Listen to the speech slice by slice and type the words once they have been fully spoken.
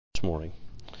this morning.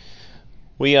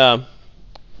 We'd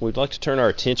like to turn our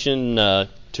attention to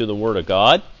the Word of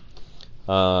God,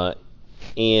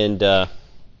 and I'm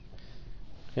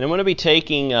going to be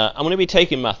taking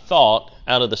my thought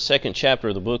out of the second chapter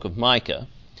of the book of Micah.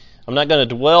 I'm not going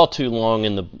to dwell too long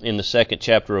in the second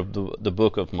chapter of the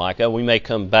book of Micah. We may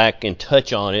come back and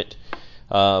touch on it,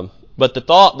 but the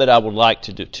thought that I would like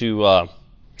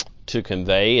to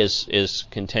convey is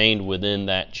contained within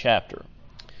that chapter.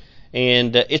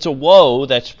 And it's a woe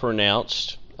that's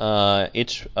pronounced.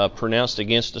 It's pronounced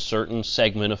against a certain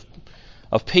segment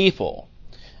of people,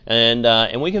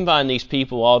 and we can find these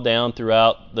people all down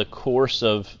throughout the course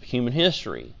of human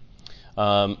history.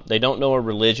 They don't know a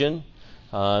religion.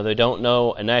 They don't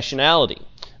know a nationality.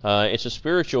 It's a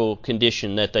spiritual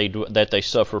condition that they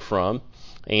suffer from,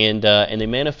 and they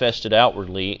manifest it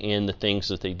outwardly in the things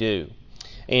that they do.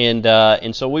 And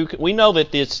so we know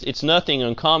that it's nothing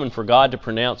uncommon for God to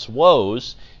pronounce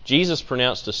woes. Jesus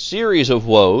pronounced a series of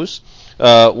woes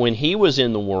when He was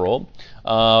in the world.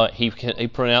 He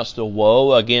pronounced a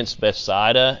woe against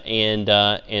Bethsaida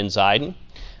and Sidon.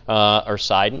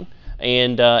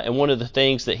 And one of the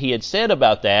things that He had said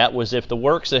about that was if the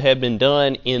works that had been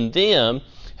done in them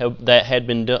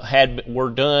were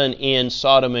done in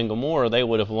Sodom and Gomorrah, they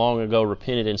would have long ago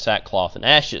repented in sackcloth and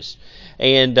ashes.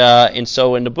 And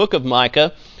so in the book of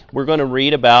Micah, we're going to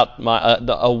read about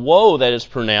a woe that is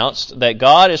pronounced, that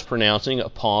God is pronouncing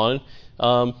upon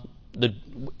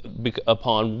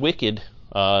wicked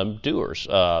doers,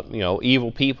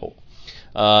 evil people.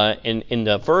 In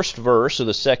the first verse of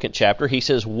the second chapter, he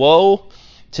says, "Woe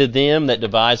to them that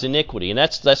devise iniquity," and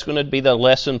that's going to be the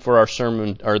lesson for our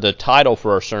sermon, or the title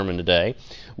for our sermon today.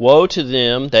 "Woe to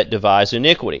them that devise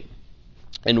iniquity,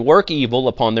 and work evil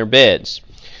upon their beds.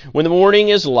 When the morning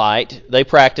is light, they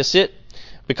practice it,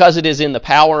 because it is in the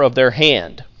power of their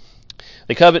hand.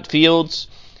 They covet fields,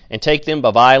 and take them by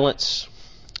violence,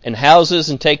 and houses,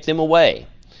 and take them away.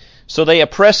 So they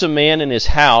oppress a man in his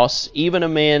house, even a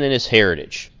man in his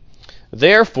heritage.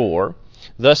 Therefore,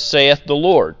 thus saith the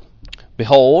Lord,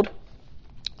 Behold,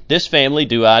 against this family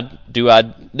do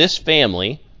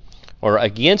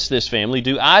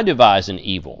I devise an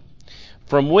evil,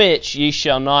 from which ye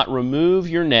shall not remove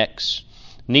your necks,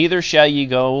 neither shall ye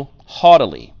go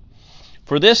haughtily.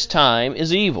 For this time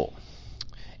is evil.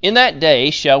 In that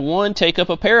day shall one take up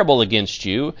a parable against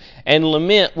you, and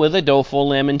lament with a doleful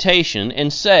lamentation,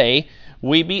 and say,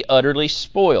 We be utterly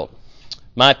spoiled.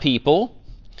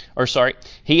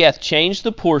 He hath changed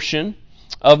the portion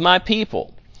of my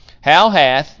people. How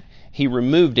hath he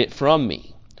removed it from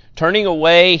me? Turning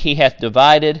away, he hath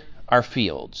divided our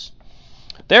fields.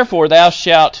 Therefore thou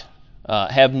shalt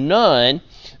have none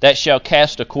that shall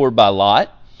cast a cord by lot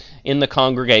in the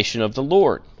congregation of the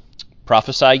Lord.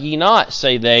 Prophesy ye not,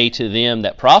 say they to them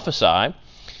that prophesy.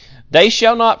 They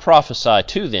shall not prophesy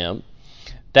to them,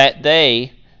 that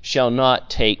they shall not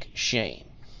take shame.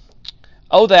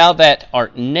 O thou that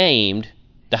art named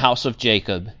the house of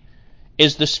Jacob,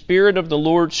 is the Spirit of the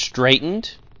Lord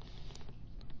straitened?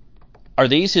 Are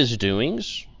these His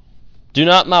doings? Do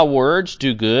not my words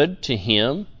do good to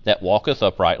him that walketh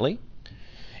uprightly?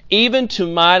 Even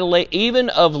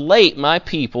of late my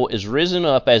people is risen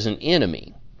up as an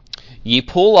enemy. Ye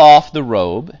pull off the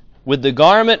robe with the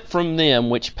garment from them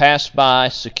which pass by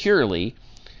securely,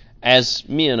 as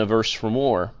men averse from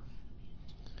war.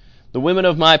 The women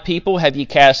of my people have ye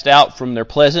cast out from their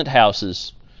pleasant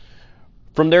houses.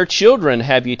 From their children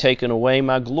have ye taken away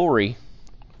my glory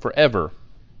forever.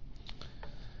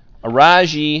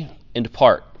 Arise ye and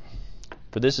depart,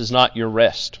 for this is not your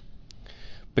rest.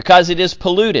 Because it is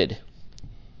polluted,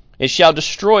 it shall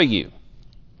destroy you,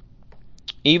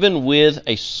 even with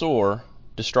a sore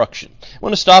destruction." I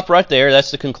want to stop right there.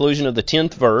 That's the conclusion of the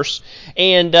 10th verse.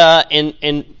 And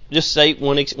just say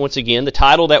once again, the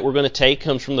title that we're going to take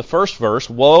comes from the first verse,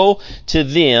 "Woe to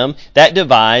them that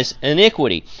devise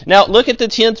iniquity." Now look at the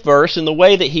 10th verse and the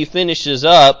way that he finishes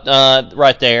up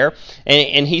right there.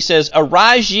 And he says,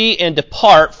 "Arise ye and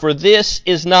depart, for this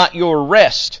is not your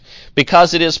rest.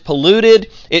 Because it is polluted,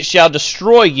 it shall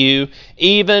destroy you,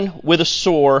 even with a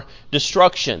sore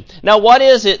destruction." Now, what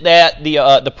is it that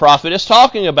the prophet is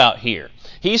talking about here?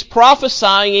 He's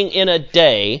prophesying in a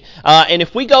day, and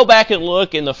if we go back and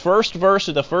look in the first verse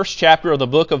of the first chapter of the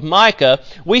book of Micah,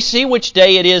 we see which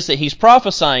day it is that he's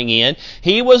prophesying in.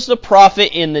 He was the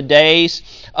prophet in the days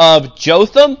of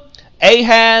Jotham,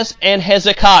 Ahaz, and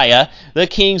Hezekiah, the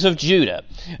kings of Judah.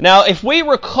 Now, if we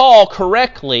recall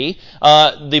correctly,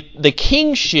 the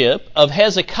kingship of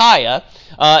Hezekiah,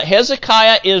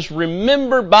 Hezekiah is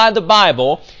remembered by the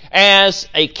Bible as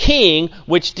a king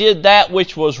which did that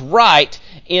which was right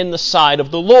in the sight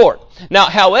of the Lord. Now,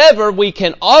 however, we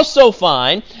can also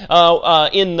find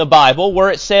in the Bible where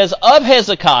it says of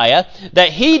Hezekiah that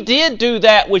he did do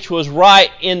that which was right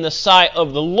in the sight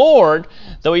of the Lord,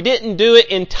 though he didn't do it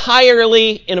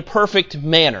entirely in a perfect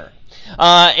manner.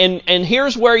 And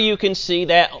here's where you can see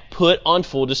that put on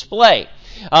full display.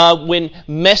 When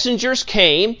messengers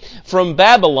came from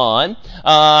Babylon,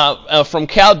 from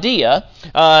Chaldea,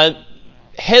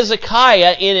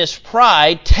 Hezekiah, in his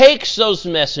pride, takes those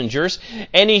messengers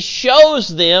and he shows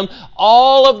them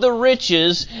all of the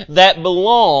riches that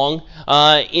belong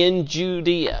in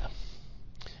Judea.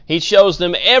 He shows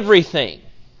them everything.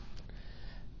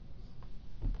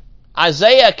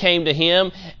 Isaiah came to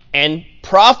him and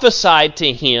prophesied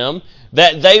to him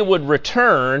that they would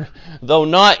return, though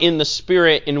not in the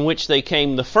spirit in which they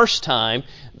came the first time.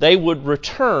 They would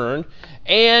return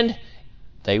and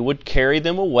they would carry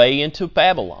them away into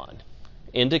Babylon,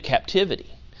 into captivity.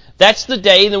 That's the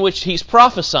day in which he's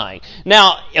prophesying.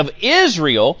 Now, of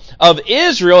Israel,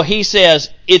 he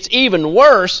says it's even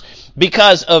worse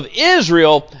because of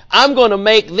Israel. I'm going to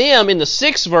make them, in the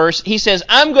 6th verse, he says,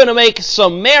 I'm going to make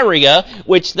Samaria,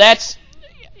 which that's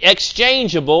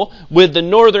exchangeable with the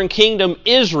northern kingdom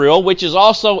Israel, which is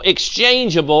also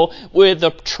exchangeable with the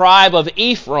tribe of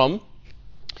Ephraim.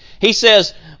 He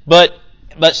says, but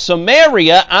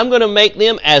Samaria, I'm going to make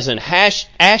them as an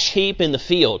ash heap in the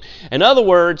field. In other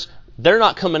words, they're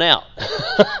not coming out.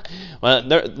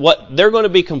 They're going to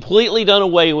be completely done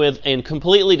away with and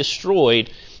completely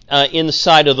destroyed in the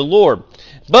sight of the Lord.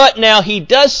 But now he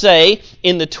does say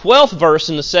in the 12th verse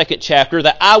in the 2nd chapter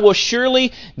that I will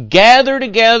surely gather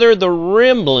together the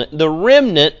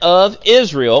remnant of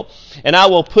Israel, and I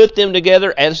will put them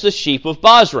together as the sheep of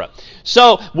Bozrah.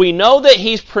 So we know that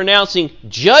he's pronouncing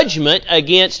judgment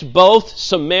against both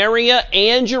Samaria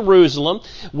and Jerusalem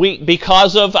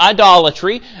because of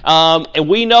idolatry. And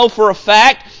we know for a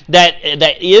fact that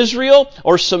Israel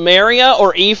or Samaria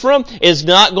or Ephraim is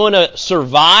not going to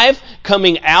survive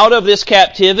coming out of this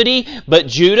captivity, but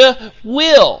Judah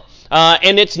will.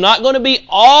 And it's not going to be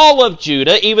all of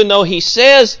Judah, even though he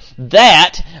says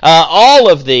that, all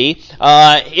of thee.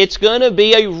 It's going to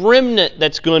be a remnant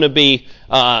that's going to be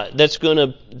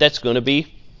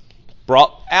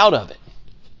brought out of it.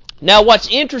 Now, what's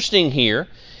interesting here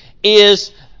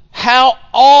is how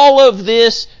all of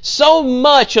this, so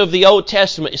much of the Old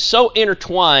Testament is so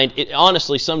intertwined,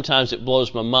 honestly, sometimes it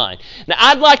blows my mind. Now,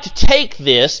 I'd like to take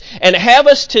this and have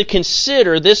us to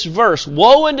consider this verse,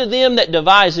 woe unto them that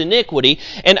devise iniquity,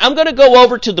 and I'm going to go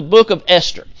over to the book of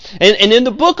Esther. And in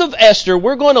the book of Esther,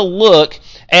 we're going to look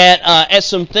at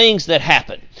some things that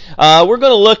happen. We're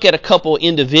going to look at a couple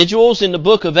individuals in the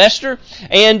book of Esther,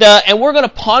 and we're going to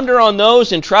ponder on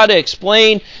those and try to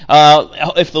explain,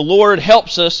 if the Lord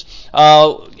helps us,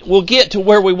 we'll get to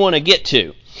where we want to get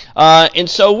to. And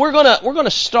so we're going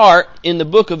to start in the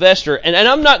book of Esther, and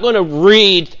I'm not going to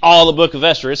read all the book of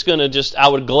Esther. It's going to just,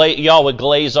 y'all would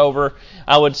glaze over.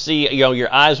 I would see,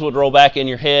 your eyes would roll back in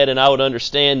your head, and I would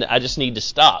understand that I just need to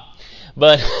stop.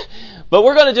 But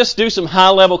we're going to just do some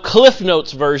high-level Cliff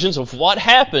Notes versions of what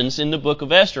happens in the book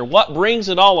of Esther, what brings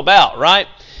it all about, right?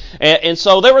 And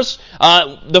so there was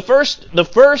the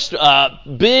first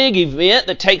big event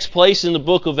that takes place in the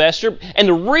book of Esther. And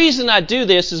the reason I do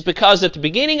this is because at the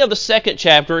beginning of the 2nd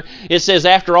chapter, it says,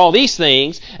 after all these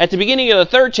things. At the beginning of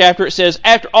the 3rd chapter, it says,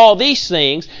 after all these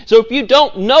things. So if you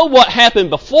don't know what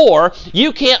happened before,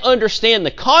 you can't understand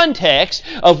the context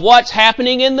of what's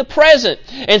happening in the present.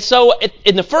 And so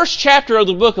in the 1st chapter of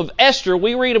the book of Esther,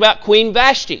 we read about Queen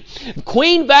Vashti.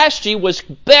 Queen Vashti was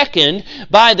beckoned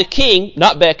by the king,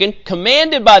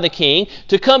 commanded by the king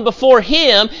to come before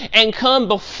him and come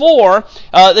before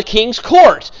the king's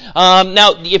court.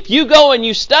 Now, if you go and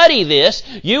you study this,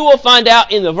 you will find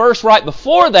out in the verse right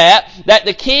before that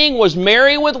the king was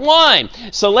merry with wine.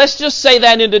 So let's just say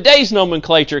that in today's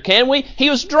nomenclature, can we?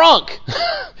 He was drunk.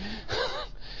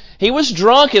 He was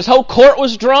drunk. His whole court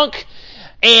was drunk.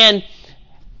 And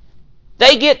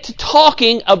they get to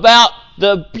talking about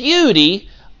the beauty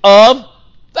of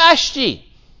Vashti.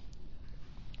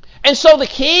 And so the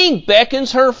king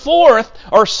beckons her forth,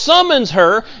 or summons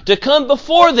her to come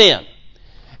before them.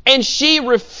 And she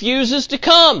refuses to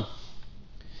come.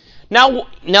 Now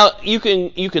you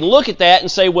can look at that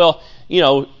and say, well,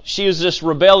 she is this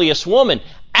rebellious woman.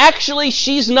 Actually,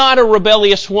 she's not a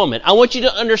rebellious woman. I want you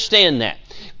to understand that.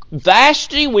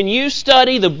 Vashti, when you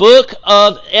study the book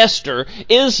of Esther,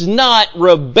 is not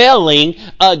rebelling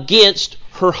against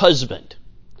her husband.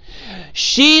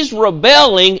 She's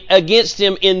rebelling against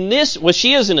him in this, well,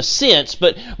 she is in a sense,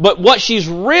 but what she's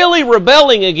really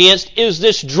rebelling against is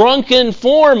this drunken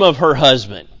form of her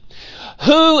husband,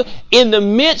 who in the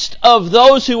midst of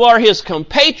those who are his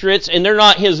compatriots, and they're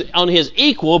not on his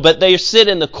equal, but they sit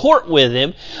in the court with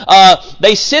him,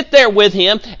 they sit there with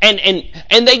him,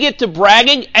 and they get to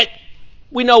bragging.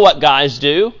 We know what guys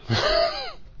do.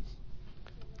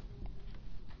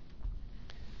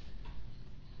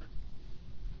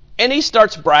 And he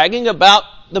starts bragging about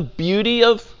the beauty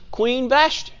of Queen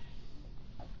Vashti.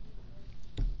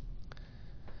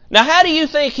 Now, how do you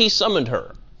think he summoned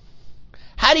her?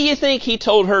 How do you think he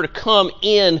told her to come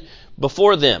in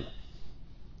before them?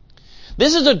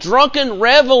 This is a drunken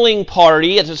reveling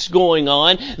party that's going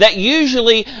on that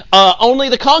usually only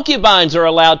the concubines are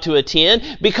allowed to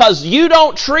attend, because you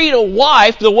don't treat a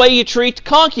wife the way you treat the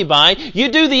concubine. You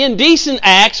do the indecent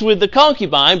acts with the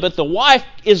concubine, but the wife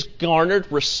is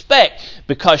garnered respect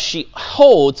because she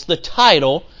holds the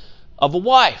title of a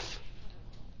wife.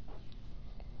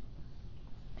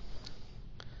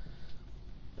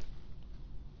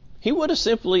 He would have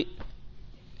simply...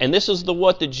 And this is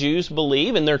what the Jews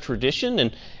believe in their tradition,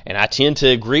 and I tend to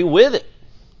agree with it.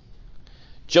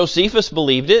 Josephus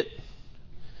believed it.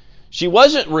 She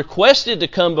wasn't requested to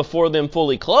come before them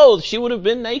fully clothed. She would have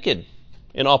been naked,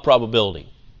 in all probability.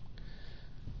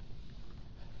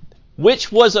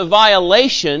 Which was a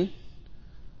violation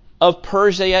of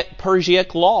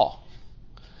Persiac law.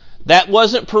 That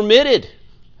wasn't permitted,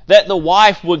 that the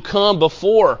wife would come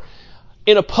before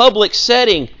in a public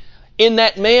setting in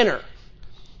that manner.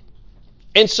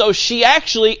 And so she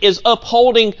actually is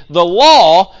upholding the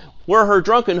law where her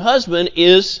drunken husband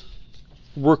has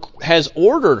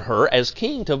ordered her as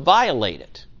king to violate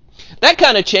it. That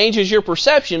kind of changes your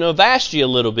perception of Vashti a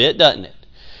little bit, doesn't it?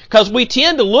 Because we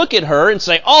tend to look at her and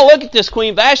say, oh, look at this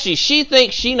Queen Vashti. She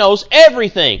thinks she knows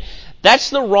everything.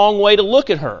 That's the wrong way to look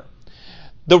at her.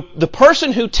 The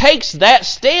person who takes that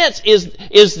stance is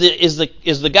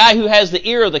the guy who has the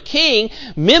ear of the king,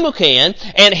 Memucan,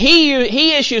 and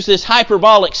he issues this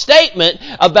hyperbolic statement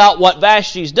about what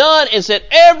Vashti's done and said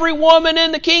every woman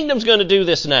in the kingdom's going to do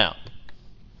this now.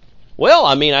 Well,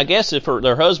 I mean, I guess if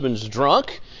their husband's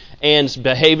drunk and is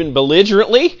behaving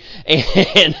belligerently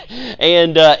and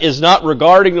is not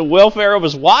regarding the welfare of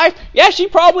his wife, yeah, she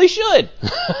probably should.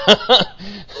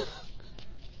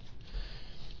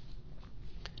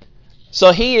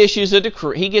 So he issues a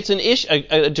decree. He gets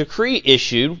a decree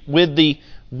issued with the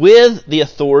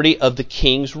authority of the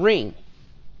king's ring,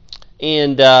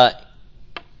 and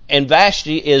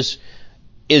Vashti is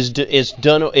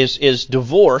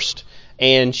divorced,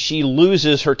 and she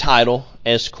loses her title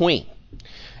as queen.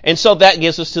 And so that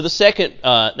gets us to the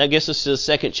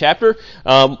second. Chapter,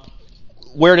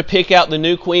 where to pick out the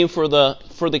new queen for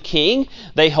the king.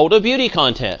 They hold a beauty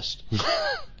contest.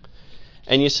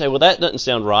 And you say, well, that doesn't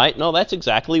sound right. No, that's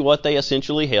exactly what they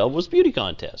essentially held, was beauty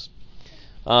contest.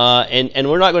 And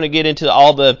we're not going to get into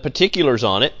all the particulars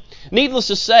on it. Needless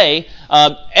to say,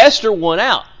 Esther won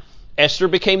out. Esther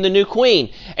became the new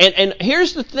queen. And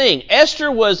here's the thing. Esther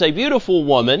was a beautiful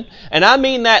woman, and I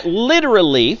mean that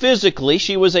literally, physically.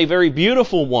 She was a very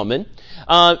beautiful woman.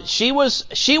 She was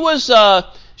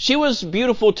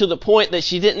beautiful to the point that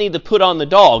she didn't need to put on the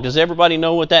dog. Does everybody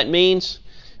know what that means?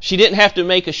 She didn't have to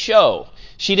make a show.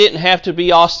 She didn't have to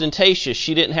be ostentatious.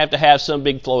 She didn't have to have some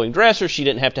big flowing dress, or she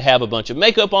didn't have to have a bunch of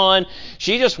makeup on.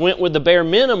 She just went with the bare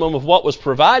minimum of what was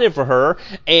provided for her,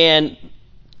 and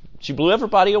she blew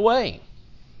everybody away.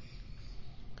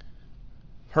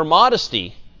 Her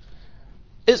modesty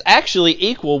is actually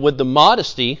equal with the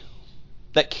modesty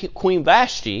that Queen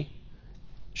Vashti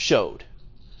showed.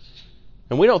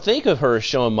 And we don't think of her as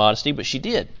showing modesty, but she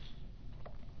did.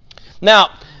 Now,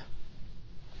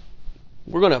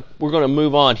 we're going to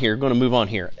move on here.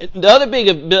 The other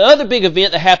big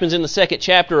event that happens in the second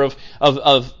chapter of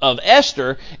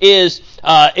Esther is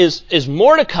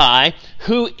Mordecai,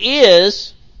 who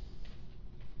is,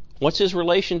 what's his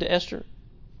relation to Esther?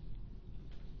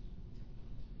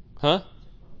 Huh?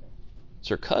 It's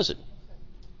her cousin.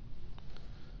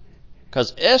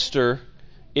 Because Esther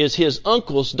is his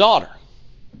uncle's daughter.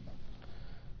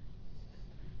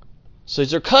 So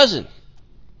he's her cousin.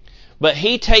 But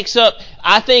he takes up,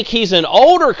 I think he's an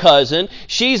older cousin,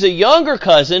 she's a younger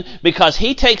cousin, because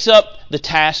he takes up the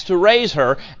task to raise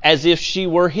her as if she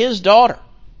were his daughter.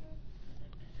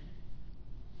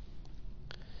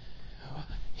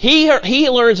 He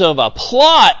learns of a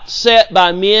plot set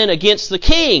by men against the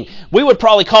king. We would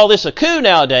probably call this a coup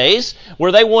nowadays,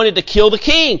 where they wanted to kill the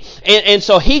king. And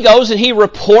so he goes and he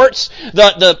reports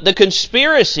the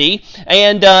conspiracy,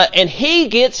 and he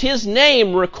gets his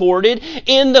name recorded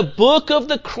in the book of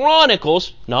the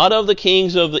Chronicles, not of the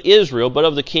kings of Israel, but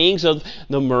of the kings of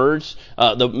the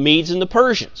Medes and the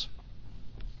Persians.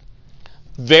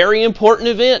 Very important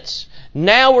events.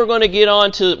 Now we're going to get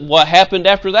on to what happened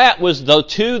after that. Was the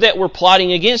two that were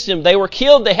plotting against him, they were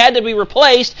killed, they had to be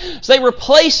replaced, so they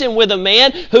replace him with a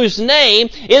man whose name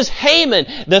is Haman.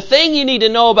 The thing you need to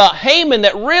know about Haman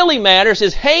that really matters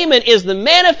is Haman is the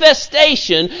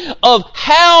manifestation of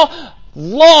how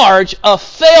large a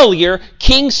failure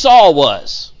King Saul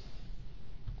was.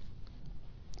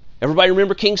 Everybody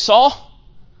remember King Saul?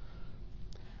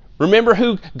 Remember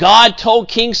who God told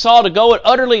King Saul to go and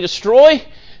utterly destroy?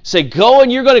 Say, go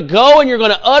and you're going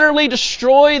to utterly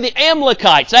destroy the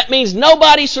Amalekites. That means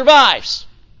nobody survives.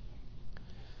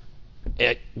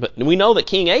 But we know that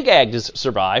King Agag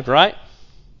survived, right?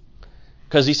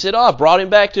 Because he said, I brought him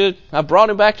back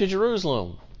to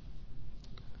Jerusalem.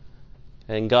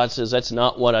 And God says, that's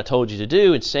not what I told you to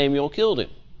do, and Samuel killed him.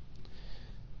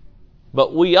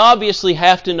 But we obviously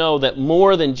have to know that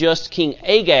more than just King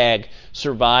Agag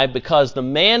survived, because the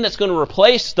man that's going to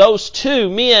replace those two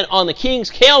men on the king's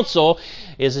council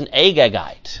is an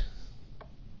Agagite.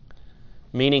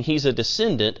 Meaning he's a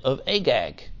descendant of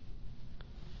Agag.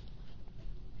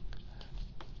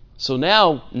 So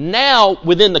now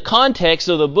within the context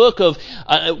of the book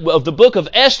of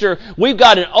Esther, we've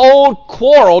got an old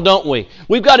quarrel, don't we?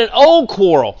 We've got an old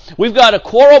quarrel. We've got a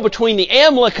quarrel between the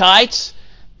Amalekites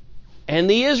and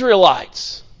the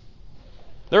Israelites.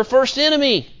 Their first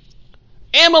enemy,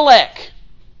 Amalek.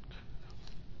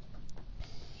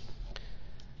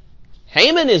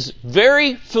 Haman is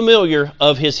very familiar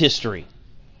of his history.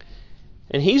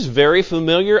 And he's very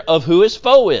familiar of who his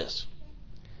foe is.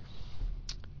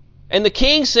 And the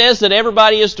king says that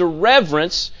everybody is to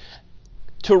reverence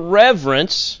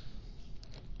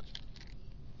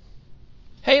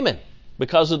Haman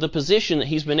because of the position that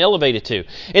he's been elevated to.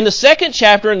 In the second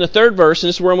chapter, in the third verse, and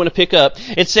this is where I'm going to pick up,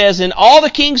 it says, And all the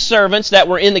king's servants that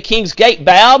were in the king's gate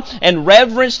bowed and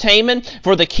reverenced Haman,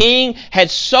 for the king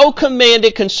had so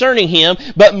commanded concerning him,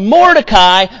 but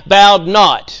Mordecai bowed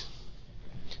not.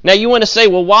 Now you want to say,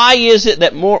 well, why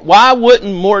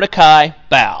wouldn't Mordecai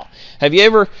bow? Have you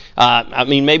ever,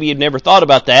 maybe you've never thought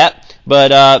about that,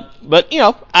 but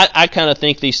I kind of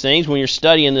think these things when you're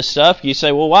studying this stuff. You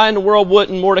say, well, why in the world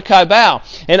wouldn't Mordecai bow?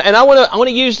 And I want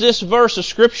to use this verse of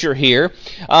scripture here,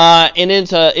 and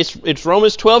it's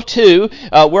Romans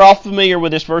 12:2. We're all familiar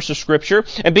with this verse of scripture.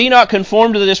 And be not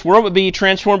conformed to this world, but be ye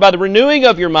transformed by the renewing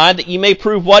of your mind, that ye may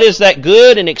prove what is that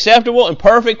good and acceptable and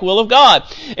perfect will of God.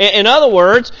 In other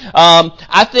words,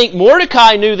 I think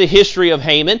Mordecai knew the history of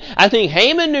Haman. I think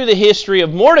Haman knew the history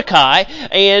of Mordecai,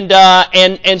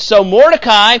 and so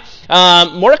Mordecai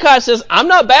says, I'm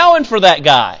not bowing for that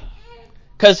guy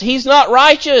because he's not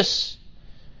righteous.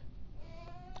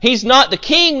 He's not the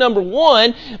king, number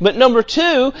one, but number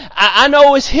two, I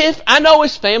know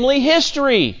his family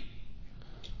history.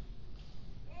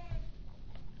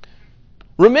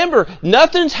 Remember,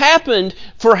 nothing's happened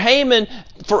for Haman.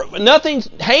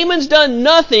 Haman's done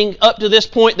nothing up to this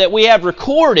point that we have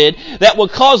recorded that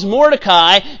would cause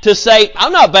Mordecai to say,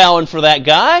 I'm not bowing for that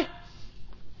guy.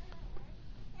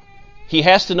 He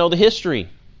has to know the history.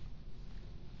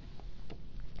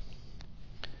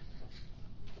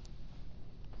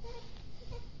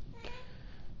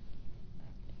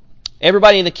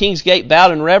 Everybody in the king's gate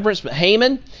bowed in reverence, but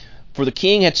Haman, for the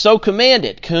king had so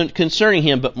commanded concerning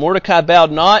him, but Mordecai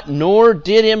bowed not, nor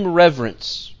did him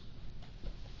reverence.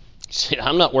 He said,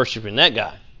 I'm not worshiping that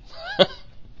guy.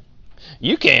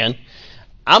 You can.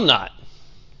 I'm not.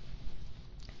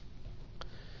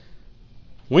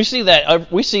 We see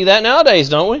that nowadays,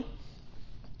 don't we?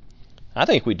 I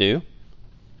think we do.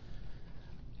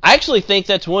 I actually think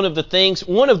that's one of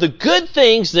the good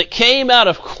things that came out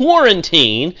of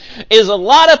quarantine is a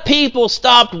lot of people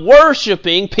stopped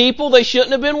worshiping people they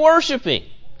shouldn't have been worshiping.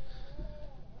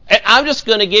 And I'm just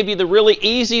going to give you the really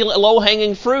easy,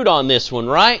 low-hanging fruit on this one,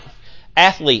 right?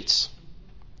 Athletes.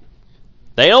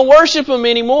 They don't worship them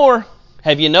anymore.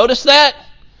 Have you noticed that?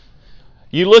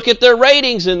 You look at their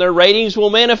ratings, and their ratings will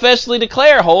manifestly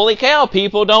declare, holy cow,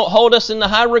 people don't hold us in the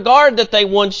high regard that they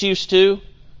once used to.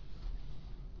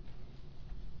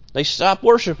 They stopped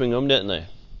worshiping them, didn't they?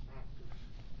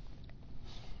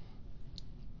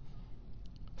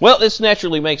 Well, this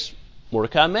naturally makes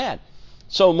Mordecai mad.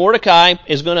 So Mordecai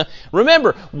is going to,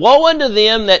 remember, woe unto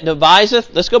them that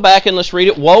deviseth, let's go back and let's read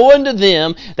it. Woe unto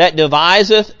them that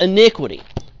deviseth iniquity.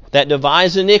 That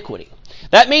devise iniquity.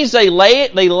 That means they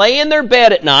lay in their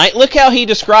bed at night. Look how he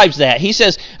describes that. He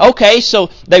says, okay, so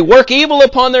they work evil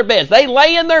upon their beds. They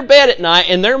lay in their bed at night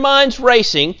and their mind's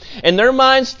racing and their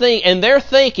minds and they're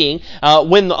thinking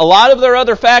when a lot of their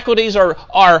other faculties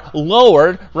are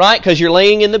lowered, right? Because you're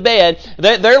laying in the bed.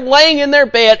 They're laying in their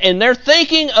bed and they're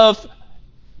thinking of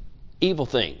evil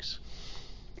things.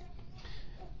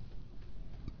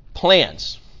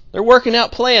 plans. They're working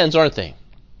out plans, aren't they?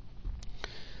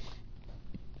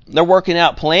 They're working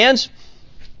out plans.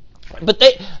 But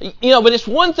but it's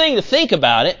one thing to think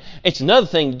about it. It's another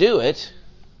thing to do it.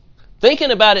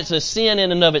 Thinking about it's a sin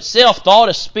in and of itself. Thought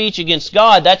is speech against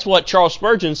God. That's what Charles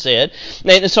Spurgeon said.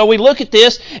 And so we look at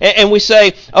this and we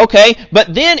say, okay,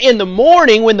 but then in the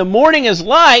morning, when the morning is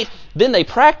light, then they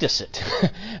practice it.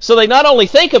 So they not only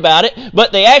think about it,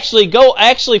 but they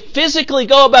actually physically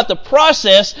go about the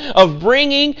process of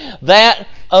bringing that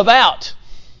about.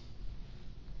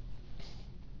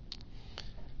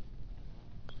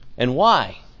 And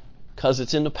why? Because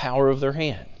it's in the power of their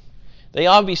hand. They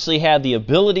obviously have the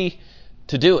ability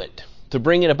to do it, to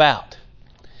bring it about.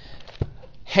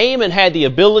 Haman had the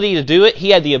ability to do it.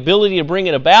 He had the ability to bring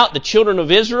it about. The children of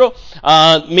Israel,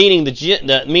 meaning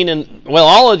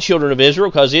all of the children of Israel,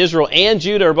 because Israel and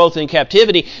Judah are both in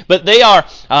captivity, but they are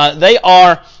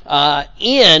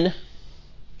in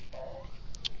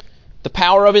the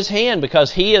power of his hand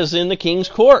because he is in the king's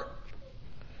court.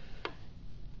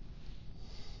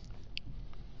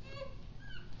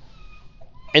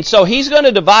 And so he's going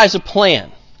to devise a plan.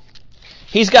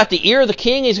 He's got the ear of the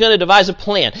king. He's going to devise a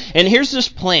plan. And here's this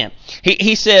plan.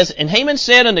 He says, and Haman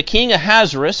said unto King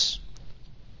Ahasuerus,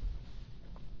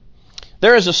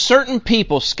 there is a certain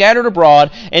people scattered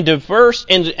abroad and diverse,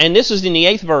 and this is in the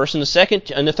 8th verse, in the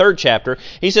 3rd chapter.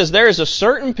 He says, there is a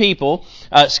certain people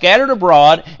scattered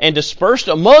abroad and dispersed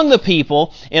among the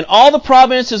people in all the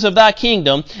provinces of thy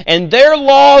kingdom, and their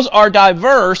laws are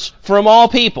diverse from all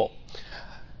people.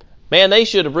 Man, they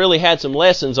should have really had some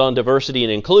lessons on diversity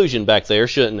and inclusion back there,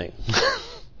 shouldn't they?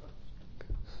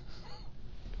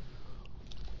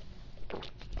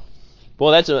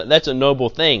 Boy, that's a noble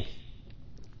thing.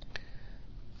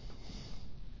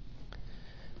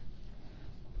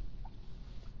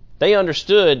 They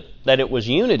understood that it was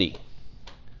unity.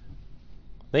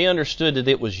 They understood that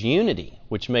it was unity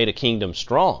which made a kingdom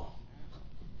strong,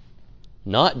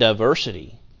 not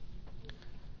diversity.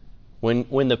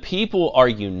 When the people are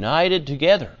united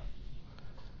together,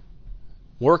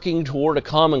 working toward a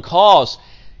common cause,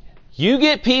 you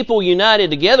get people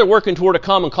united together working toward a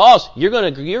common cause, you're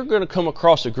going to come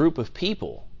across a group of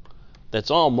people that's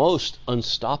almost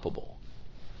unstoppable.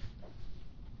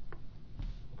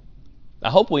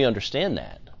 I hope we understand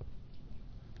that.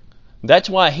 That's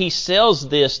why he sells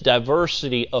this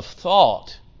diversity of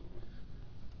thought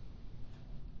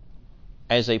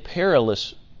as a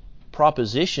perilous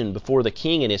proposition before the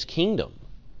king and his kingdom.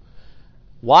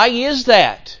 Why is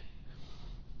that?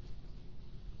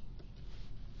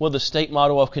 Well, the state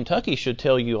motto of Kentucky should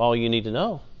tell you all you need to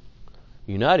know.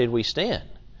 United we stand,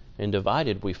 and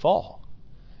divided we fall.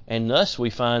 And thus we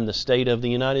find the state of the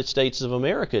United States of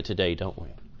America today, don't we?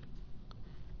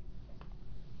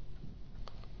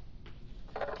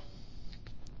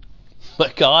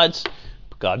 But God's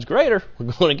greater.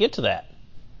 We're going to get to that.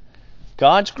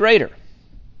 God's greater.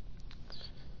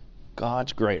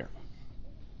 God's greater.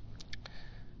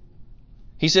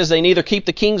 He says they neither keep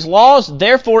the king's laws,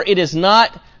 therefore it is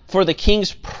not for the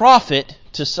king's profit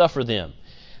to suffer them.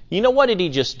 You know what did he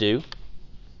just do?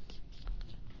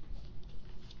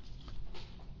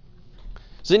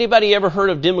 Has anybody ever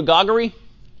heard of demagoguery?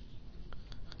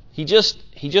 He just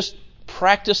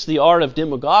practiced the art of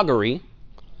demagoguery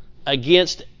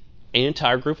against an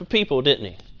entire group of people, didn't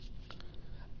he?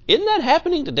 Isn't that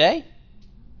happening today?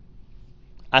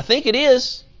 I think it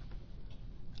is.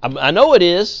 I know it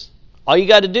is. All you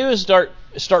got to do is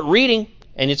start reading,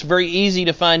 and it's very easy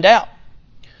to find out.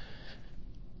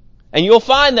 And you'll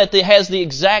find that it has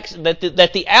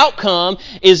that the outcome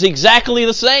is exactly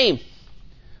the same.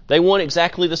 They want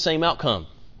exactly the same outcome.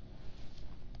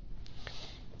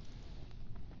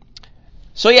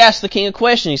 So he asks the king a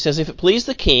question. He says, if it please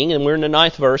the king, and we're in the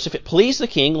 9th verse, if it please the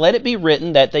king, let it be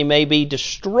written that they may be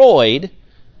destroyed.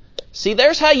 See,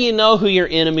 there's how you know who your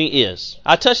enemy is.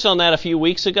 I touched on that a few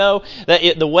weeks ago.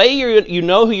 That the way you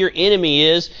know who your enemy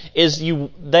is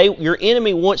your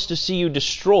enemy wants to see you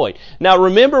destroyed. Now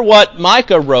remember what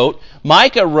Micah wrote.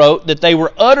 Micah wrote that they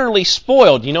were utterly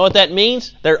spoiled. You know what that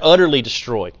means? They're utterly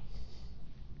destroyed.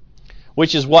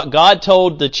 Which is what God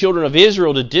told the children of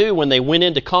Israel to do when they went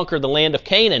in to conquer the land of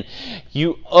Canaan.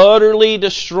 You utterly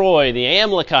destroy the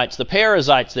Amalekites, the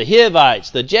Perizzites, the Hivites,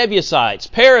 the Jebusites,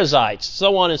 Perizzites,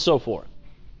 so on and so forth.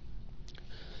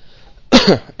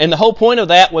 And the whole point of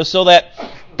that was so that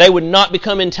they would not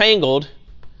become entangled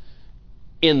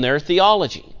in their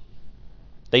theology.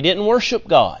 They didn't worship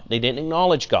God. They didn't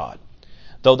acknowledge God.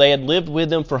 Though they had lived with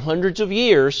them for hundreds of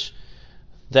years,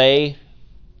 they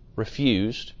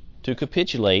refused to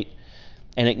capitulate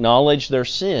and acknowledge their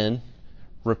sin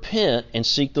repent and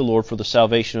seek the Lord for the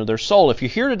salvation of their soul. If you're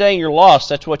here today and you're lost,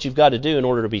 that's what you've got to do in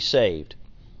order to be saved.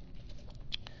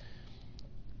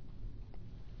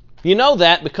 You know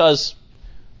that because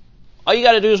all you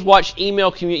got to do is watch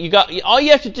email. All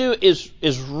you have to do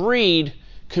is read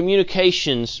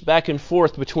communications back and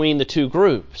forth between the two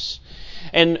groups.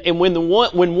 And when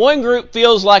one group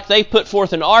feels like they put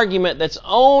forth an argument that's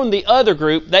on the other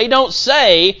group, they don't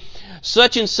say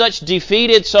such and such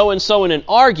defeated so and so in an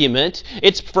argument.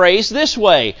 It's phrased this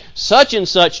way: such and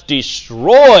such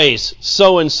destroys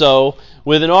so and so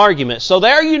with an argument. So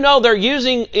there you know they're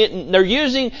using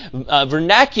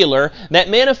vernacular that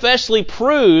manifestly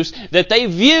proves that they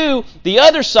view the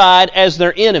other side as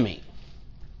their enemy.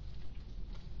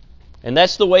 And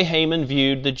that's the way Haman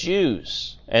viewed the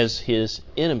Jews, as his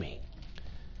enemy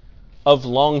of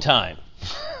long time,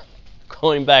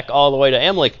 going back all the way to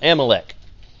Amalek.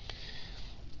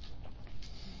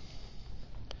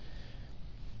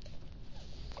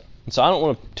 And so I don't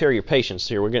want to tear your patience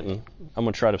here. I'm going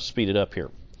to try to speed it up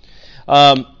here.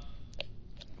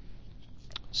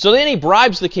 So then he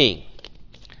bribes the king.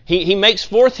 He makes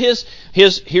forth his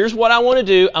here's what I want to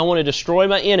do. I want to destroy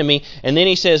my enemy. And then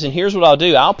he says, and here's what I'll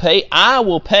do. I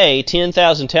will pay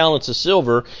 10,000 talents of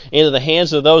silver into the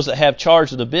hands of those that have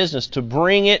charge of the business to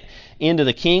bring it into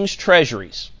the king's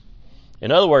treasuries. In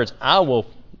other words, I will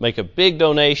make a big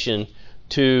donation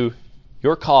to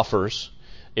your coffers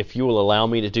if you will allow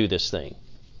me to do this thing.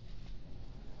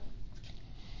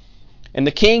 And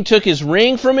the king took his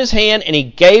ring from his hand, and he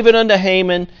gave it unto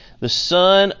Haman, the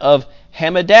son of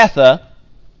Hammedatha,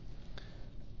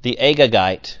 the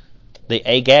Agagite, the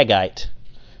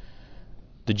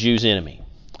Jews' enemy.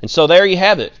 And so there you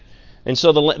have it. And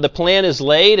so the plan is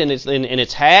laid and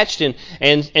it's hatched, and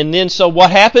then so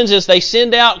what happens is they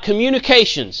send out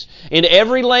communications in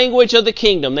every language of the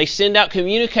kingdom. They send out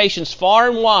communications far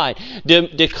and wide,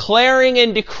 declaring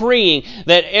and decreeing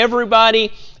that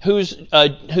everybody who's a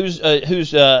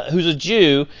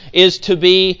Jew is to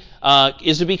be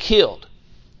killed.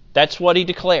 That's what he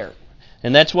declared.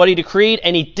 And that's what he decreed,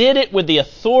 and he did it with the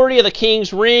authority of the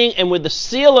king's ring and with the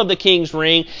seal of the king's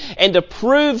ring. And to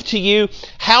prove to you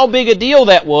how big a deal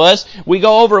that was, we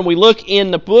go over and we look in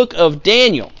the book of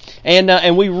Daniel,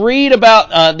 and we read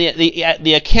about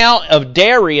the account of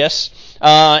Darius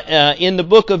in the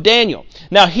book of Daniel.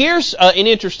 Now here's an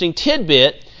interesting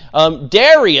tidbit.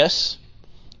 Darius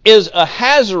is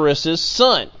Ahasuerus'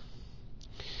 son.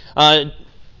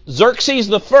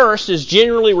 Xerxes I is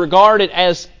generally regarded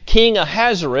as King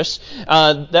Ahasuerus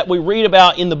that we read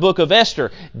about in the book of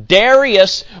Esther.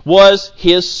 Darius was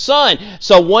his son.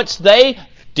 So once they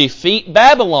defeat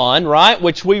Babylon, right,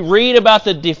 which we read about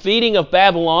the defeating of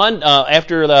Babylon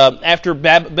after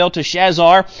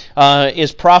Belteshazzar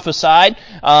is prophesied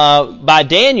by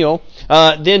Daniel,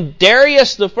 then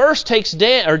Darius takes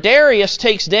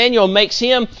Daniel and makes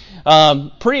him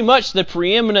pretty much the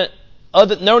preeminent.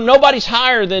 Nobody's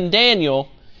higher than Daniel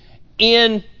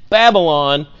in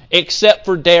Babylon except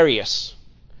for Darius.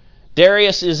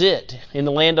 Darius is it in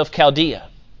the land of Chaldea.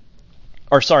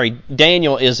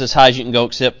 Daniel is as high as you can go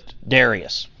except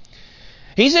Darius.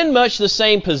 He's in much the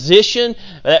same position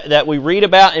that we read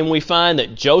about and we find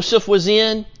that Joseph was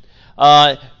in.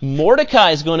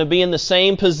 Mordecai is going to be in the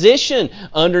same position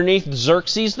underneath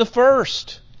Xerxes the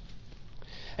First.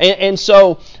 And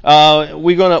so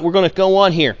we're going to go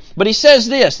on here. But he says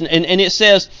this, and it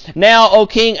says, "Now, O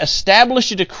king,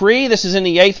 establish a decree." This is in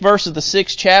the 8th verse of the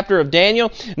 6th chapter of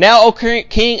Daniel. "Now, O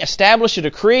king, establish a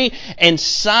decree and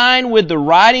sign with the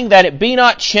writing that it be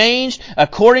not changed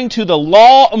according to the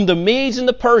law of the Medes and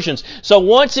the Persians." So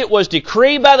once it was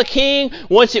decreed by the king,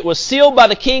 once it was sealed by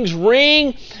the king's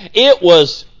ring, it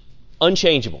was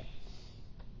unchangeable.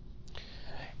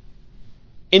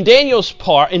 In Daniel's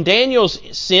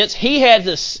sense, he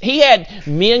had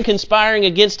men conspiring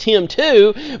against him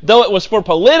too, though it was for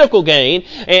political gain.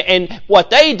 And what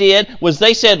they did was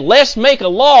they said, let's make a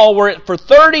law where for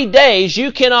 30 days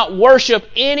you cannot worship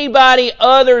anybody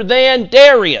other than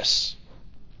Darius.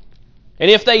 And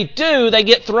if they do, they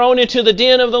get thrown into the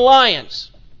den of the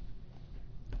lions.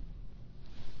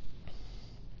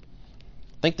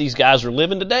 I think these guys are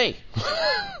living today.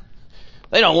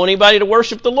 They don't want anybody to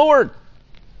worship the Lord.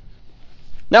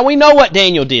 Now we know what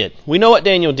Daniel did.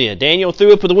 Daniel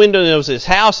threw up the window of his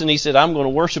house and he said, I'm going to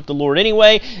worship the Lord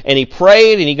anyway. And he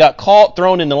prayed and he got caught,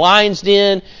 thrown in the lion's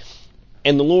den.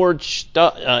 And the Lord shut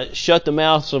the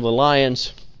mouths of the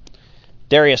lions.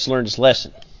 Darius learned his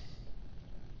lesson.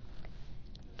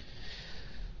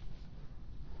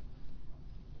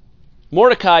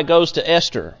 Mordecai goes to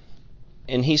Esther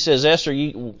and he says, Esther,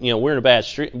 we're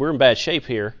in bad shape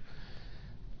here.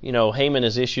 Haman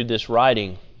has issued this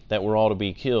writing that we're all to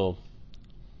be killed.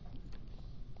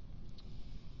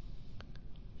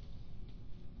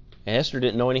 And Esther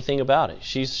didn't know anything about it.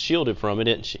 She's shielded from it,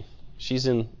 isn't she?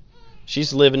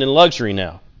 She's living in luxury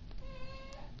now.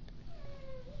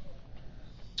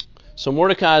 So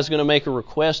Mordecai is going to make a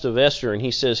request of Esther, and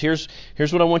he says, here's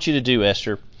what I want you to do,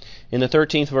 Esther. In the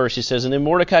 13th verse, he says, And then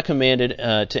Mordecai commanded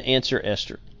to answer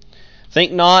Esther,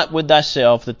 Think not with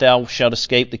thyself that thou shalt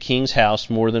escape the king's house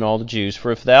more than all the Jews.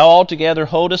 For if thou altogether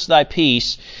holdest thy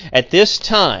peace at this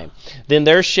time, then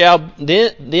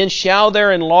shall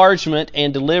their enlargement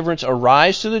and deliverance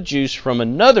arise to the Jews from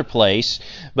another place,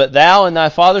 but thou and thy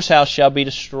father's house shall be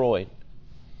destroyed.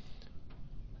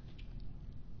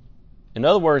 In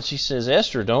other words, he says,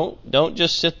 Esther, don't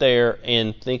just sit there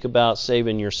and think about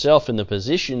saving yourself in the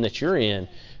position that you're in,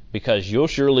 because you'll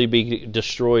surely be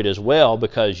destroyed as well,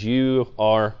 because you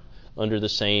are under the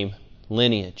same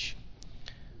lineage.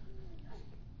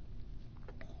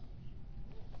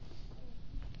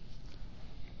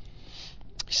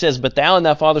 He says, But thou and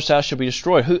thy father's house shall be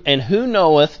destroyed. Who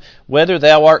knoweth whether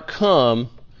thou art come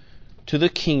to the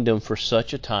kingdom for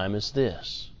such a time as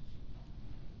this?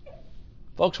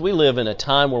 Folks, we live in a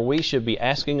time where we should be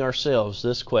asking ourselves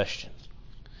this question.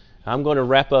 I'm going to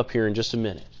wrap up here in just a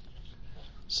minute.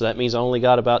 So that means I only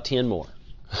got about 10 more.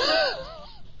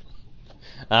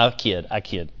 I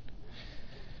kid.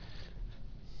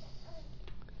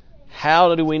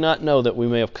 How do we not know that we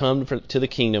may have come to the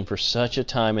kingdom for such a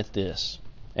time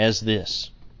as this?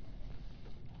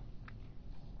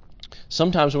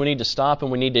 Sometimes we need to stop and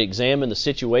we need to examine the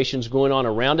situations going on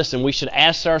around us, and we should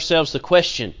ask ourselves the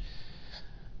question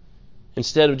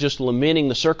instead of just lamenting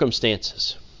the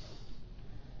circumstances.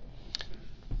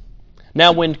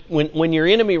 Now, when your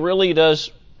enemy really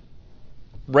does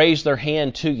raise their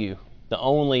hand to you, the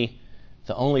only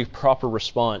proper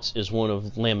response is one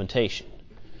of lamentation.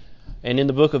 And in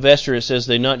the book of Esther, it says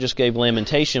they not just gave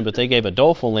lamentation, but they gave a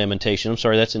doleful lamentation. I'm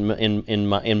sorry, that's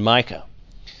in Micah.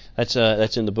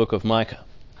 That's in the book of Micah.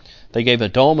 They gave a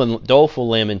doleful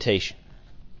lamentation.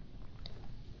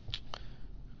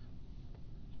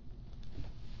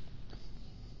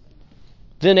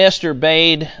 Then Esther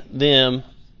bade them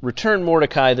return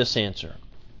Mordecai this answer.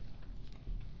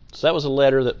 So that was a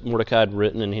letter that Mordecai had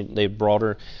written, and they brought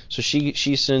her. So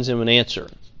she sends him an answer.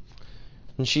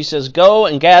 And she says, Go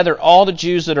and gather all the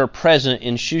Jews that are present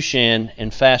in Shushan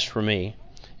and fast for me,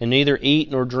 and neither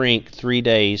eat nor drink 3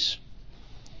 days,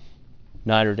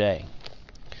 night or day.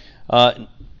 In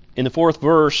the 4th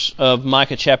verse of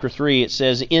Micah chapter 3, it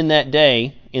says, In that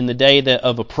day, in the day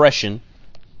of oppression,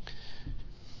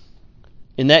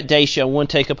 in that day shall one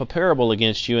take up a parable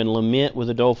against you and lament with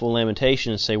a doleful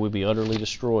lamentation and say, We be utterly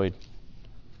destroyed.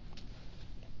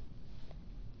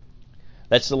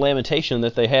 That's the lamentation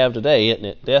that they have today, isn't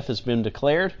it? Death has been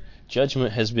declared,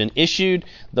 judgment has been issued,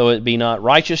 though it be not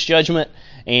righteous judgment,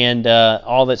 and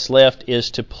all that's left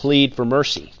is to plead for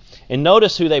mercy. And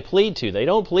notice who they plead to. They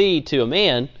don't plead to a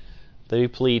man, they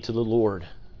plead to the Lord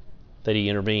that He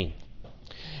intervene.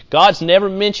 God's never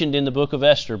mentioned in the book of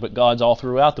Esther, but God's all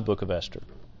throughout the book of Esther.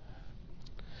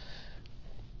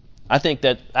 I think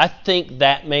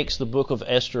that makes the book of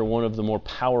Esther one of the more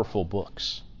powerful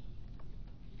books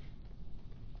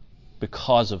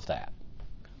because of that.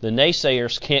 The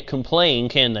naysayers can't complain,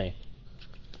 can they?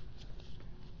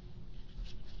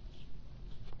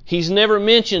 He's never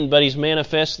mentioned, but He's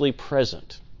manifestly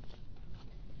present.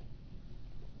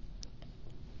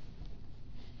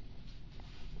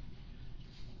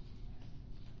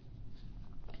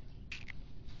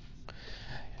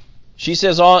 She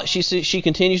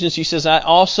continues and she says, I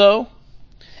also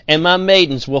and my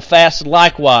maidens will fast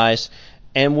likewise,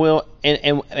 and will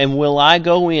I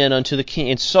go in unto the king,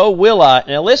 and so will I.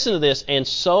 Now listen to this, and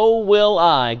so will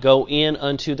I go in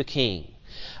unto the king.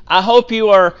 I hope you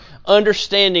are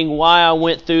understanding why I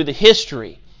went through the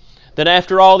history. That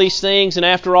after all these things,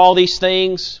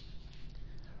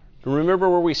 remember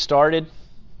where we started?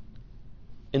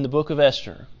 In the book of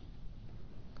Esther.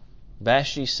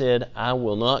 Vashti said, I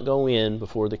will not go in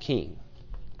before the king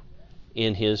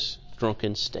in his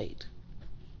drunken state.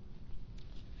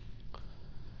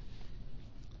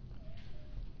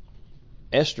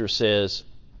 Esther says,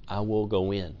 I will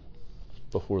go in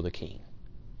before the king,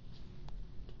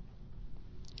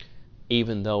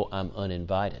 even though I'm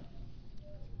uninvited.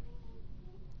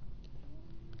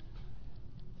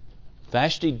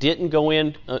 Vashti didn't go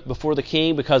in before the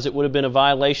king because it would have been a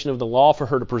violation of the law for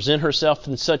her to present herself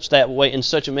in such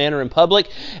a manner in public.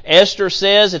 Esther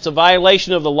says it's a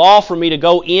violation of the law for me to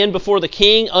go in before the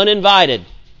king uninvited.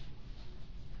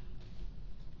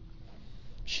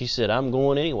 She said, I'm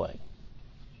going anyway.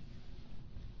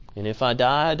 And if I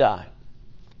die, I die.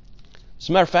 As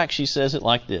a matter of fact, she says it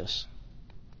like this.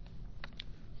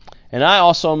 And I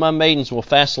also and my maidens will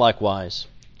fast likewise.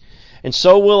 And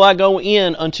so will I go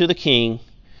in unto the king,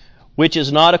 which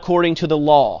is not according to the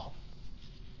law.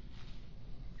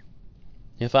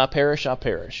 If I perish, I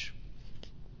perish.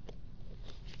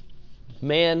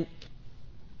 Man,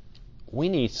 we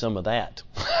need some of that.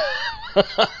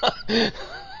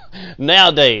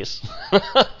 Nowadays.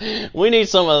 We need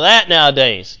some of that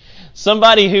nowadays.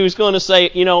 Somebody who's going to say,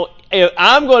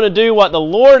 I'm going to do what the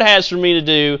Lord has for me to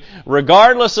do,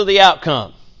 regardless of the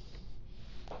outcome.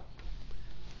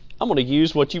 I'm going to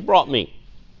use what you brought me.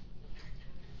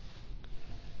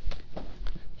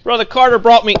 Brother Carter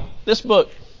brought me this book.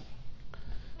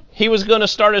 He was going to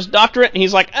start his doctorate, and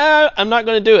he's like, I'm not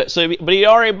going to do it. But he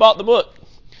already bought the book.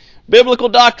 Biblical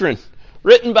Doctrine,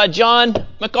 written by John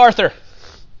MacArthur.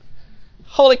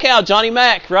 Holy cow, Johnny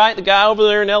Mac, right? The guy over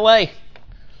there in L.A.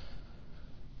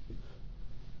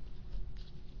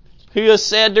 Who has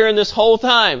said during this whole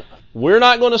time, we're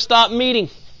not going to stop meeting.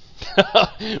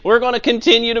 We're going to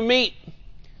continue to meet.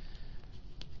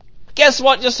 Guess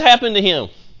what just happened to him?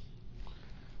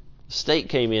 The state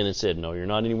came in and said, no, you're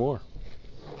not anymore.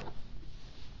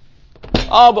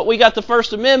 Oh, but we got the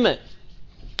First Amendment.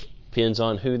 Depends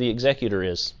on who the executor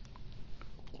is.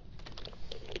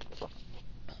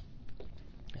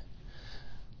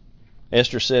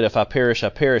 Esther said, if I perish, I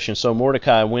perish. And so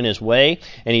Mordecai went his way,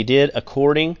 and he did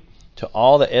according to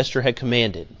all that Esther had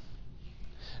commanded.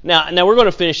 Now we're going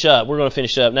to finish up.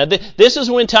 Now this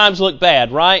is when times look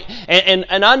bad, right?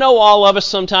 And I know all of us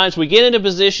sometimes we get into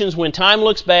positions when time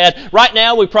looks bad. Right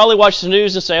now we probably watch the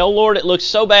news and say, "Oh Lord, it looks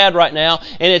so bad right now."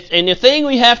 And the thing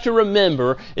we have to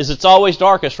remember is it's always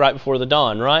darkest right before the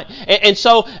dawn, right? And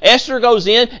so Esther goes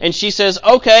in and she says,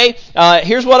 "Okay,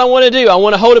 here's what I want to do. I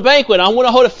want to hold a banquet. I want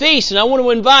to hold a feast, and I want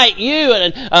to invite you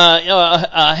and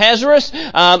Ahasuerus,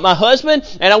 my husband,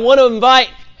 and I want to invite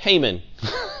Haman."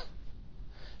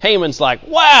 Haman's like,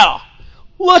 wow,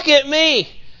 look at me.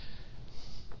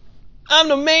 I'm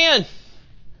the man.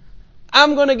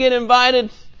 I'm going to get invited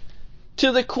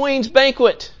to the queen's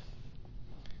banquet.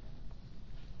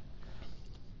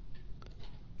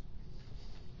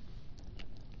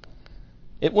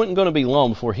 It wasn't going to be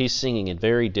long before he's singing a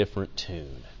very different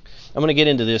tune. I'm going to get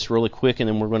into this really quick, and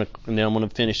then I'm going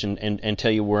to finish and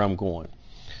tell you where I'm going.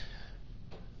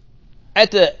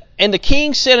 And the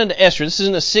king said unto Esther, this is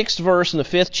in the 6th verse in the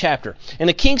 5th chapter, and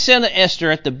the king said unto Esther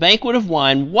at the banquet of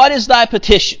wine, what is thy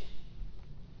petition?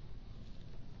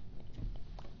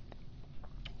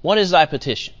 What is thy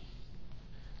petition?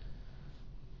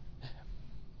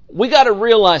 We got to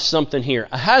realize something here.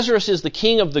 Ahasuerus is the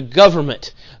king of the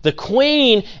government. The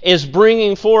queen is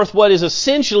bringing forth what is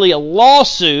essentially a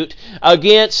lawsuit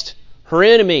against her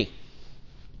enemy.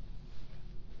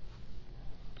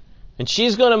 And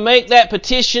she's going to make that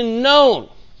petition known.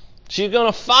 She's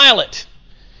going to file it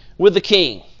with the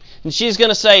king. And she's going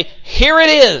to say, here it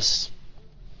is.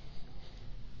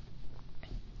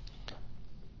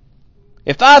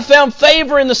 If I have found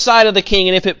favor in the sight of the king,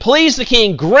 and if it please the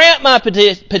king, grant my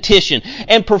petition,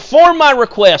 and perform my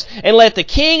request, and let the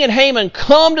king and Haman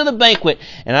come to the banquet,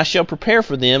 and I shall prepare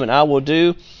for them, and I will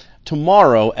do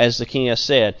tomorrow as the king has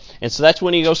said. And so that's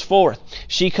when he goes forth.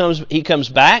 He comes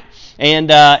back,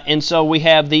 and so we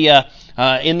have the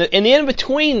in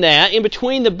between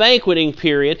the banqueting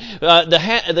period,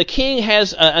 the king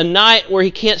has a night where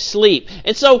he can't sleep,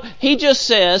 and so he just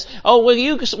says, "Oh,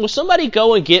 will somebody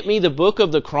go and get me the book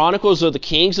of the Chronicles of the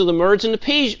Kings of the Medes and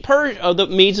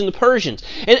the Persians?"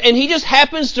 And he just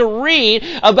happens to read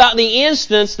about the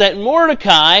instance that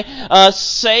Mordecai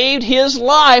saved his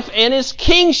life and his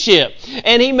kingship,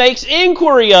 and he makes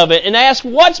inquiry of it and asks,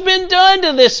 "What's been done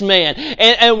to this man?"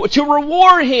 and to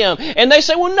reward him. And they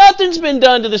say, "Well, nothing's been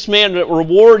done to this man to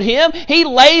reward him. He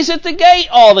lays at the gate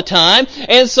all the time."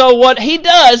 And so what he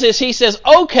does is he says,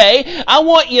 "Okay, I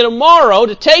want you tomorrow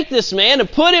to take this man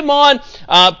and put him on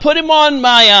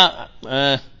my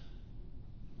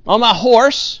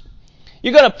horse.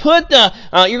 You're going to put the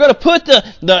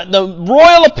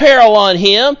royal apparel on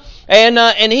him."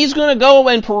 And he's going to go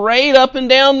and parade up and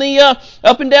down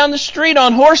the street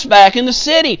on horseback in the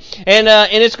city, and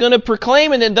it's going to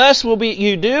proclaim, and thus will be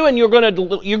you do, and you're going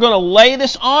to lay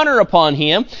this honor upon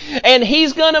him, and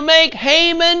he's going to make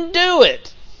Haman do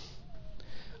it.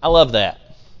 I love that.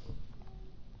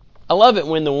 I love it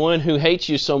when the one who hates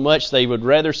you so much they would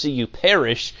rather see you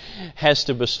perish has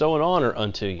to bestow an honor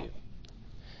unto you.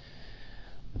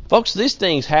 Folks, these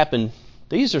things happen.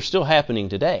 These are still happening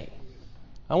today.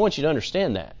 I want you to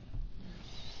understand that.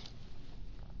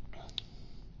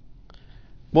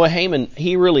 Boy, Haman,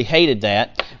 he really hated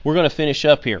that. we're going to finish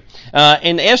up here.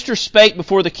 And Esther spake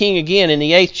before the king again in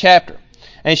the 8th chapter.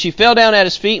 And she fell down at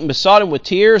his feet and besought him with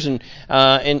tears,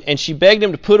 and she begged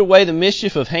him to put away the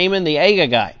mischief of Haman the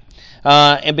Agagite.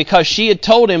 And because she had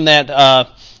told him that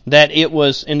it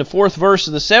was, in the 4th verse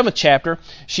of the 7th chapter,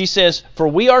 she says, "For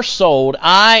we are sold,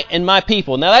 I and my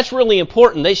people." Now that's really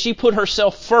important, that she put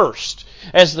herself first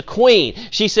as the queen.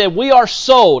 She said, "We are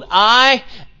sold, I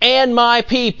and my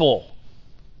people."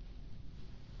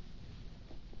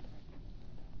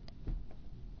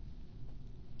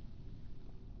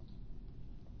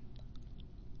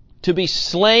 To be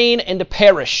slain and to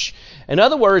perish. In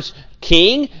other words,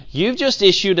 king, you've just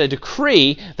issued a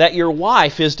decree that your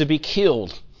wife is to be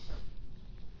killed.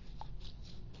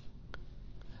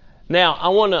 Now, I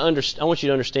want you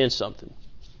to understand something.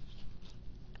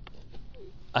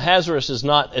 Ahasuerus is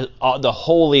not the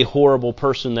holy, horrible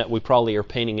person that we probably are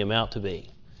painting him out to be.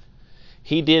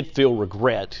 He did feel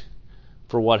regret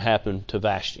for what happened to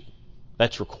Vashti.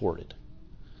 That's recorded.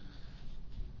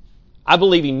 I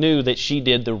believe he knew that she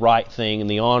did the right thing and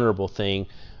the honorable thing,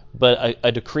 but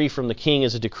a decree from the king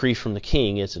is a decree from the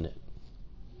king, isn't it?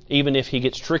 Even if he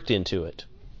gets tricked into it.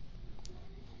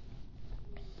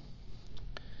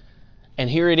 And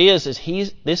here it is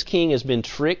this king has been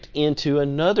tricked into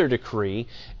another decree,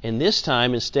 and this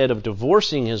time, instead of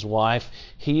divorcing his wife,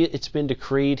 it's been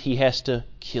decreed he has to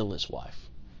kill his wife.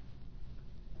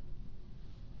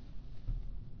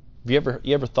 Have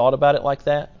you ever thought about it like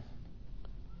that?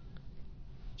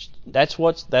 That's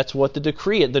what the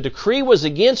decree is. The decree was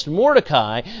against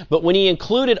Mordecai, but when he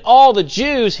included all the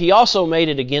Jews, he also made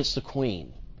it against the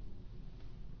queen.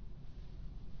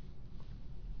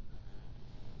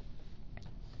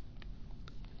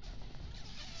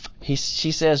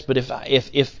 She says, "But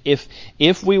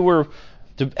if we were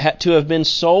to have been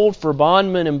sold for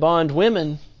bondmen and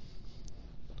bondwomen,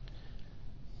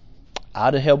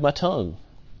 I'd have held my tongue,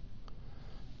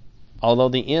 although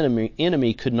the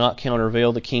enemy could not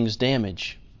countervail the king's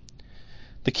damage."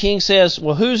 The king says,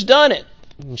 "Well, who's done it?"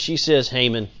 And she says,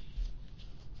 "Haman."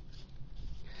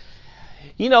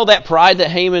 You know that pride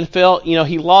that Haman felt? You know,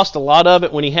 he lost a lot of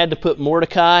it when he had to put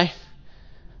Mordecai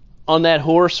on that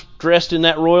horse dressed in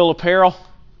that royal apparel.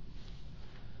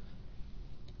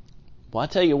 Well, I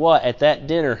tell you what, at that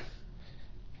dinner,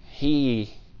 he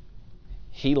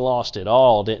lost it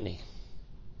all, didn't he?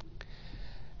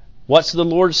 What's the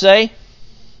Lord say?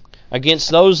 Against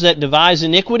those that devise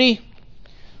iniquity?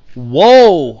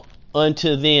 Woe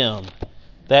unto them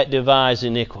that devise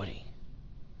iniquity.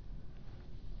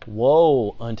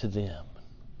 Woe unto them.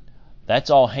 That's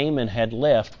all Haman had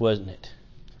left, wasn't it?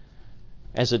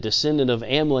 As a descendant of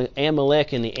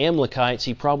Amalek and the Amalekites,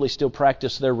 he probably still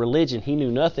practiced their religion. He knew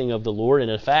nothing of the Lord,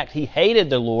 and in fact, he hated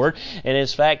the Lord. And in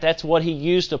fact, that's what he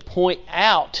used to point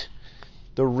out.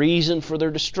 The reason for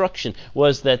their destruction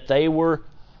was that they were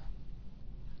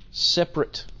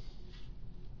separate.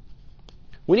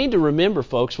 We need to remember,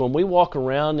 folks, when we walk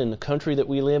around in the country that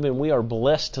we live in, we are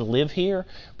blessed to live here,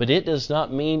 but it does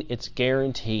not mean it's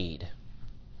guaranteed.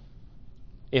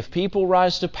 If people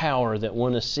rise to power that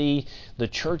want to see the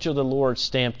church of the Lord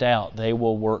stamped out, they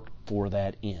will work for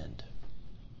that end.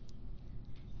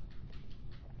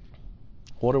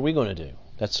 What are we going to do?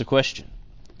 That's the question.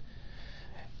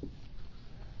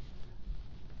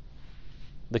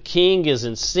 The king is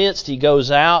incensed. He goes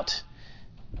out.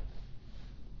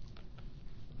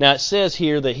 Now it says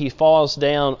here that he falls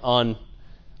down on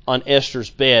Esther's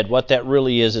bed. What that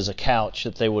really is a couch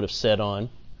that they would have sat on.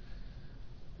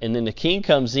 And then the king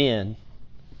comes in,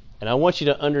 and I want you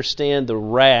to understand the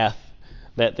wrath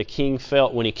that the king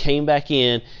felt when he came back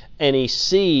in and he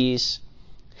sees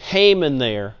Haman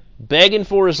there begging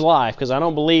for his life, because I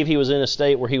don't believe he was in a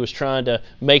state where he was trying to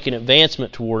make an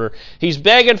advancement toward her. He's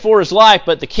begging for his life,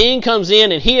 but the king comes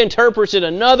in and he interprets it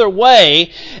another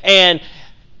way, and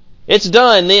it's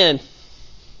done then.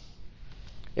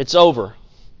 It's over.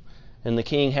 And the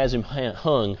king has him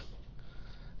hung.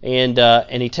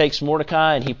 And he takes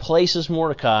Mordecai and he places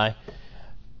Mordecai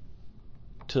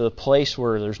to a place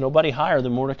where there's nobody higher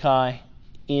than Mordecai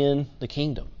in the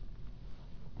kingdom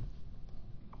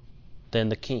than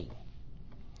the king.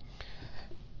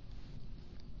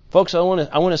 Folks, I want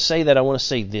to say that. I want to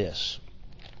say this.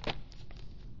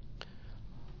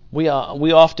 We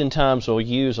oftentimes will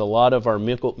use a lot of our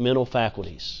mental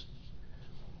faculties.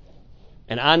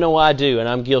 And I know I do, and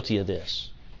I'm guilty of this.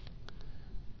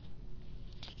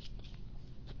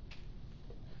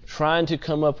 Trying to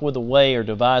come up with a way or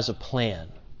devise a plan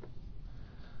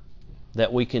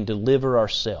that we can deliver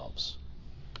ourselves.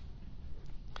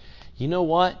 You know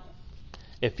what?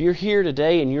 If you're here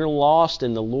today and you're lost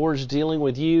and the Lord's dealing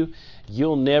with you,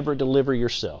 you'll never deliver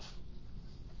yourself.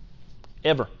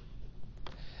 Ever.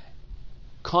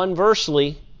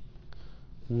 Conversely,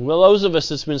 those of us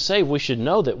that's been saved, we should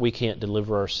know that we can't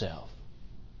deliver ourselves.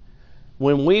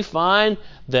 When we find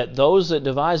that those that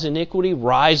devise iniquity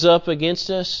rise up against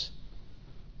us,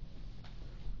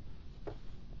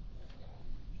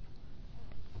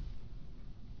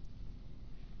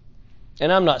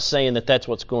 and I'm not saying that that's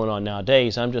what's going on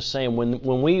nowadays. I'm just saying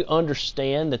when we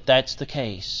understand that that's the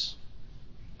case,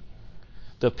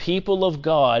 the people of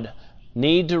God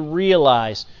need to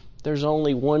realize there's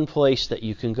only one place that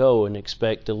you can go and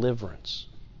expect deliverance.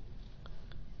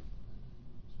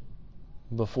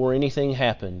 Before anything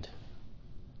happened,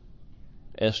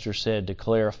 Esther said,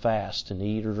 declare a fast and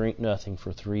eat or drink nothing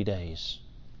for 3 days.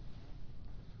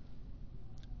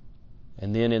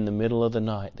 And then in the middle of the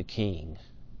night, the king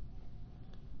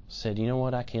said, you know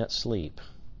what, I can't sleep.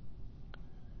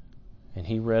 And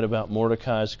he read about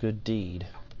Mordecai's good deed.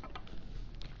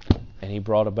 And he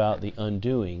brought about the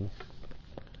undoing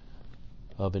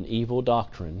of an evil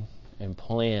doctrine and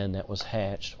plan that was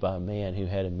hatched by a man who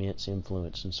had immense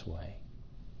influence and sway.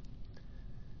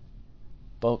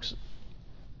 Folks,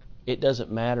 it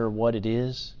doesn't matter what it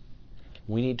is.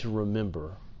 We need to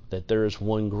remember that there is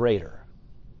one greater.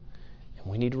 And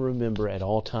we need to remember at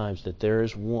all times that there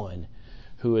is one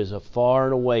who is far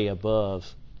and away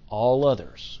above all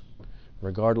others,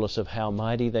 regardless of how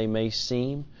mighty they may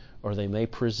seem or they may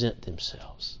present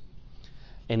themselves.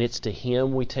 And it's to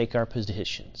Him we take our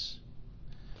positions.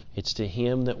 It's to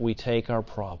Him that we take our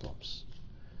problems.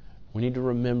 We need to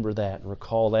remember that and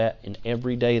recall that in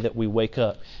every day that we wake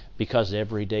up, because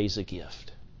every day is a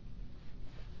gift.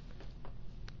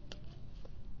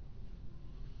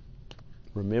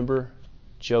 Remember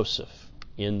Joseph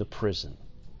in the prison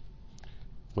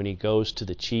when he goes to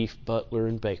the chief butler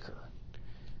and baker.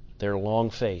 They're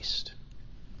long-faced.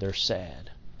 They're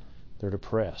sad. They're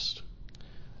depressed.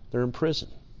 They're in prison.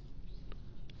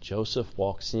 Joseph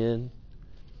walks in,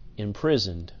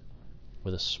 imprisoned,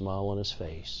 with a smile on his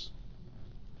face.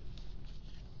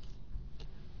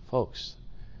 Folks,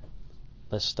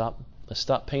 let's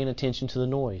stop paying attention to the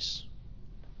noise.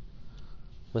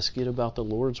 Let's get about the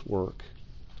Lord's work.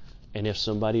 And if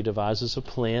somebody devises a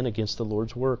plan against the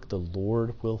Lord's work, the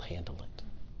Lord will handle it.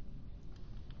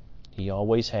 He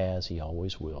always has. He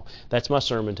always will. That's my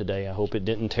sermon today. I hope it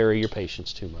didn't tarry your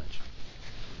patience too much.